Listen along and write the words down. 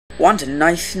Want a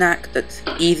nice snack that's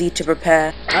easy to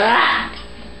prepare?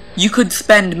 You could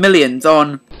spend millions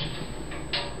on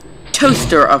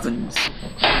toaster ovens,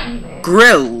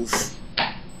 grills,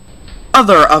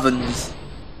 other ovens.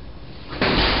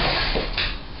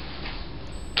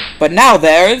 But now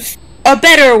there's a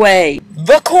better way!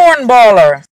 The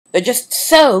Cornballer! They're just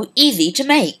so easy to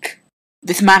make.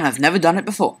 This man has never done it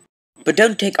before. But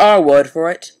don't take our word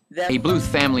for it. A Bluth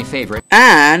family favorite.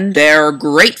 And they're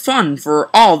great fun for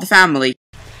all the family.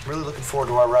 Really looking forward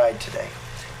to our ride today.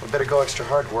 We better go extra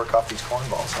hard to work off these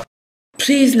cornballs, huh?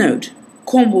 Please note,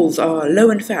 cornballs are low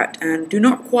in fat and do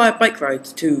not require bike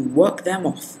rides to work them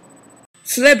off.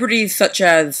 Celebrities such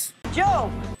as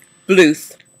Joe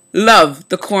Bluth love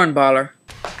the Cornballer.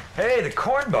 Hey, the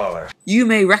Cornballer! You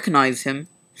may recognize him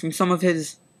from some of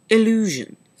his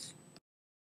illusions.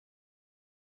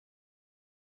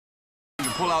 You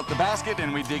pull out the basket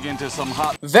and we dig into some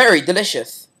hot... Very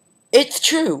delicious. It's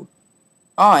true.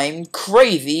 I'm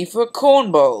crazy for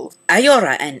cornballs.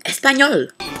 Ahora en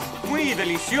español. Muy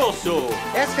delicioso.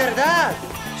 Es verdad.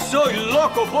 Soy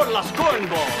loco por las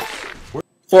cornballs.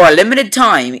 For a limited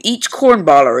time, each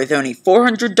cornballer is only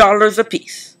 $400 a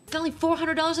piece. It's only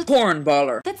 $400 a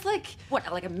Cornballer. That's like, what,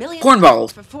 like $1 million?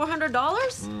 Cornballs. For $400?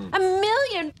 $1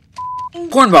 million?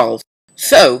 Cornballs.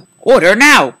 So, order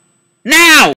now.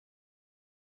 Now!